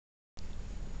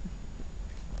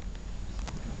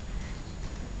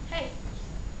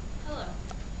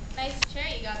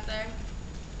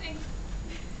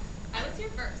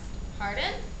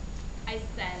Pardon? I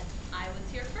said I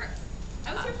was here first.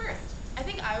 I was here first. I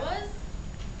think I was.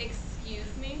 Excuse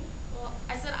me? Well,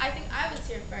 I said I think I was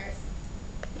here first.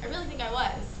 I really think I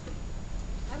was.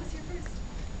 I was here first.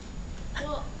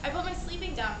 Well, I put my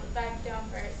sleeping bag down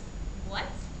first. What?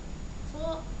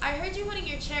 Well, I heard you putting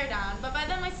your chair down, but by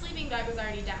then my sleeping bag was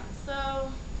already down,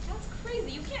 so... That's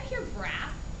crazy. You can't hear brass.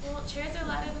 Well, chairs are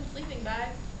louder than sleeping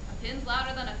bags. A pin's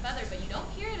louder than a feather, but you don't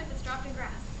hear it if it's dropped in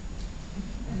grass.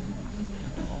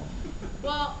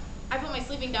 Well, I put my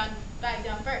sleeping bag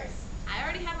down first. I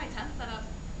already had my tent set up.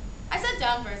 I said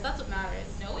down first, that's what matters.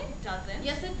 No, it doesn't.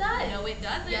 Yes, it does. No, it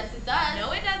doesn't. Yes, it does.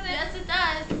 No, it doesn't. Yes, it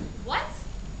does. What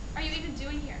are you even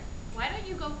doing here? Why don't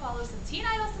you go follow some teen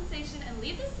idol sensation and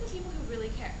leave this to the people who really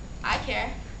care? I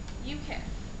care. You care.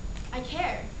 I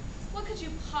care. What could you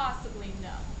possibly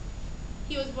know?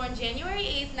 He was born January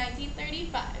 8th,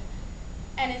 1935,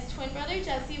 and his twin brother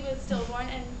Jesse was stillborn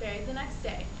and buried the next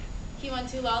day. He went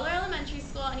to Lawler Elementary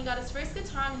School and he got his first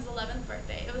guitar on his 11th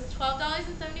birthday. It was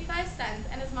 $12.75,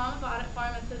 and his mama bought it for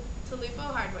him at the Tolupo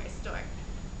hardware store.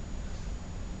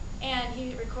 And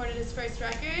he recorded his first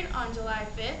record on July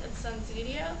 5th at Sun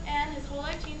Studio, and his whole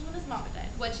life changed when his mama died.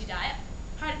 What'd she die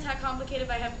of? Heart attack complicated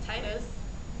by hepatitis.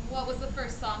 What was the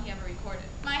first song he ever recorded?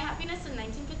 My Happiness in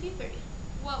 1953.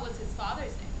 What was his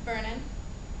father's name? Vernon.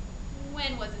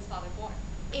 When was his father born?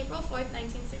 April 4th,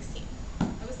 1916.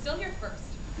 I was still here first.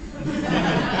 Who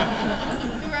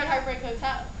wrote Heartbreak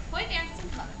Hotel? Hoyt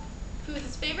Anderson's mother. Who was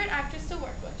his favorite actress to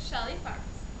work with? Shelley Farms.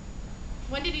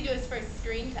 When did he do his first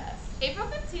screen test? April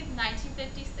 15th,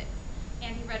 1956.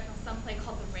 And he read from some play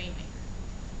called The Rainmaker.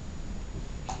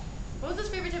 What was his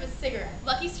favorite type of cigarette?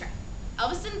 Lucky Strike.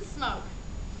 Elvis didn't smoke.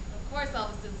 Of course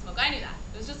Elvis didn't smoke. I knew that.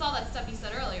 It was just all that stuff you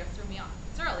said earlier threw me off.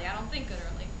 It's early. I don't think good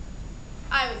early.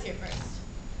 I was here first.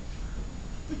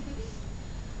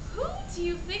 Who do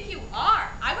you think you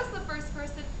are? I was the first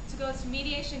person to go to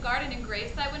Mediation Garden in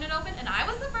Graveside when it opened, and I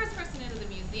was the first person into the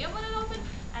museum when it opened,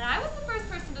 and I was the first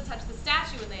person to touch the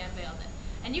statue when they unveiled it.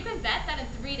 And you can bet that in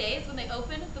 3 days, when they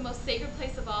open the most sacred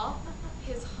place of all,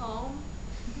 his home,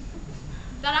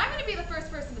 that I'm going to be the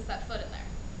first person to set foot in there.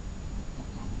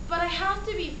 But I have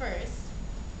to be first.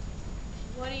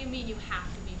 What do you mean you have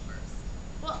to be first?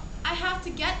 Well, I have to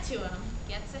get to him.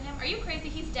 Get to him? Are you crazy?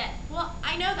 He's dead. Well,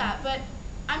 I know that, but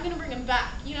I'm going to bring him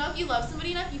back. You know, if you love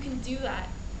somebody enough, you can do that.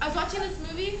 I was watching this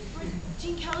movie where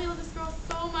Gene Kelly loved this girl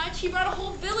so much, he brought a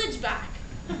whole village back.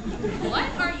 What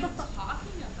are you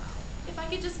talking about? If I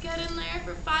could just get in there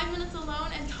for 5 minutes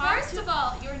alone and talk First of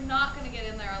all, you're not going to get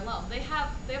in there alone. They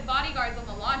have bodyguards on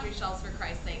the laundry shelves, for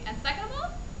Christ's sake. And second of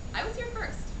all, I was here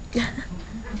first.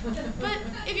 But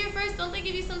if you're first, don't they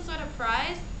give you some sort of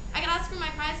prize? I could ask for my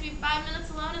prize to be 5 minutes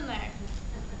alone in there.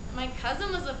 My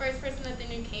cousin was the first person at the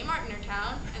new Kmart in her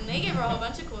town, and they gave her a whole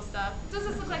bunch of cool stuff. Does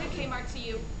this look like a Kmart to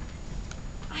you?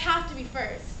 I have to be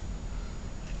first.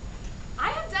 I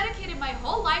have dedicated my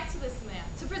whole life to this man,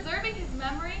 to preserving his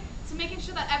memory, to making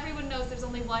sure that everyone knows there's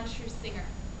only one true singer,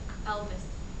 Elvis.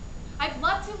 I've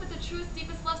loved him with the truest,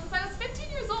 deepest love since I was 15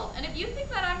 years old, and if you think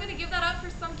that I'm going to give that up for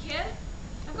some kid,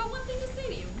 I've got one thing to say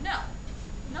to you. No.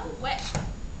 No way.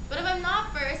 But if I'm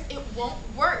not first, it won't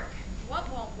work. What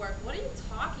won't work? What are you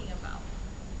talking about?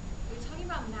 Are you talking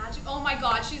about magic? Oh my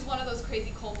God, she's one of those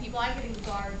crazy cold people. I'm getting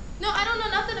guards. No, I don't know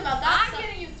nothing about that. I'm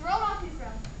getting you thrown off these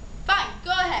grounds. Fine,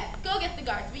 go ahead. Go get the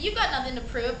guards. But you've got nothing to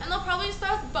prove, and they'll probably just throw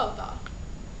us both off.